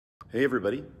Hey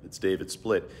everybody, it's David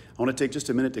Split. I want to take just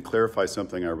a minute to clarify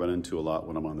something I run into a lot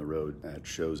when I'm on the road at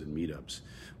shows and meetups,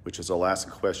 which is I'll ask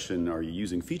a question, are you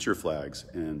using feature flags?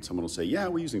 And someone will say, yeah,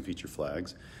 we're using feature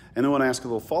flags. And then when I ask a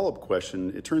little follow-up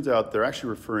question, it turns out they're actually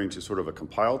referring to sort of a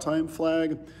compile time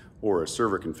flag or a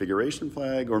server configuration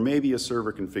flag or maybe a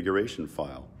server configuration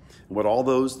file. And what all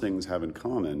those things have in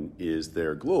common is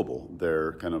they're global.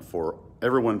 They're kind of for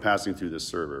everyone passing through this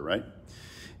server, right?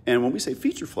 And when we say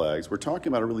feature flags, we're talking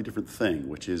about a really different thing,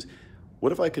 which is,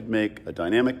 what if I could make a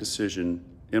dynamic decision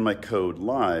in my code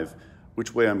live,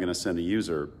 which way I'm going to send a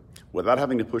user, without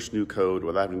having to push new code,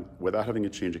 without having to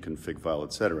change a config file,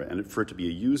 et cetera, and for it to be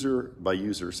a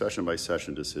user-by-user,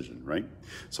 session-by-session decision, right?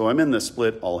 So I'm in the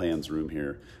Split all-hands room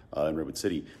here in Redwood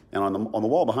City, and on the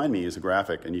wall behind me is a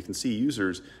graphic, and you can see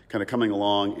users kind of coming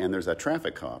along, and there's that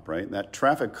traffic cop, right? That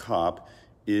traffic cop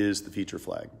is the feature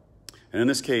flag. And in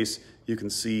this case, you can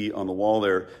see on the wall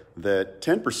there that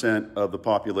 10% of the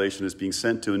population is being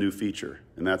sent to a new feature.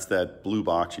 And that's that blue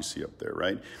box you see up there,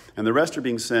 right? And the rest are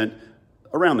being sent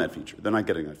around that feature. They're not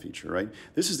getting that feature, right?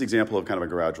 This is the example of kind of a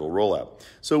gradual rollout.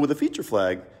 So with a feature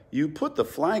flag, you put the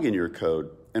flag in your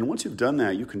code. And once you've done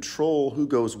that, you control who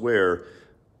goes where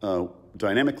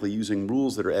dynamically using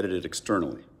rules that are edited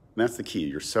externally. And that's the key.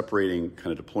 You're separating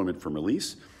kind of deployment from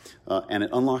release. And it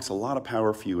unlocks a lot of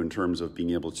power for you in terms of being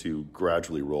able to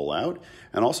gradually roll out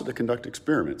and also to conduct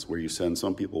experiments where you send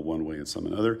some people one way and some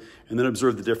another and then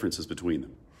observe the differences between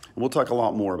them. And we'll talk a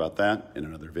lot more about that in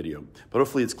another video. But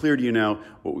hopefully it's clear to you now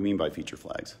what we mean by feature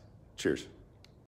flags. Cheers.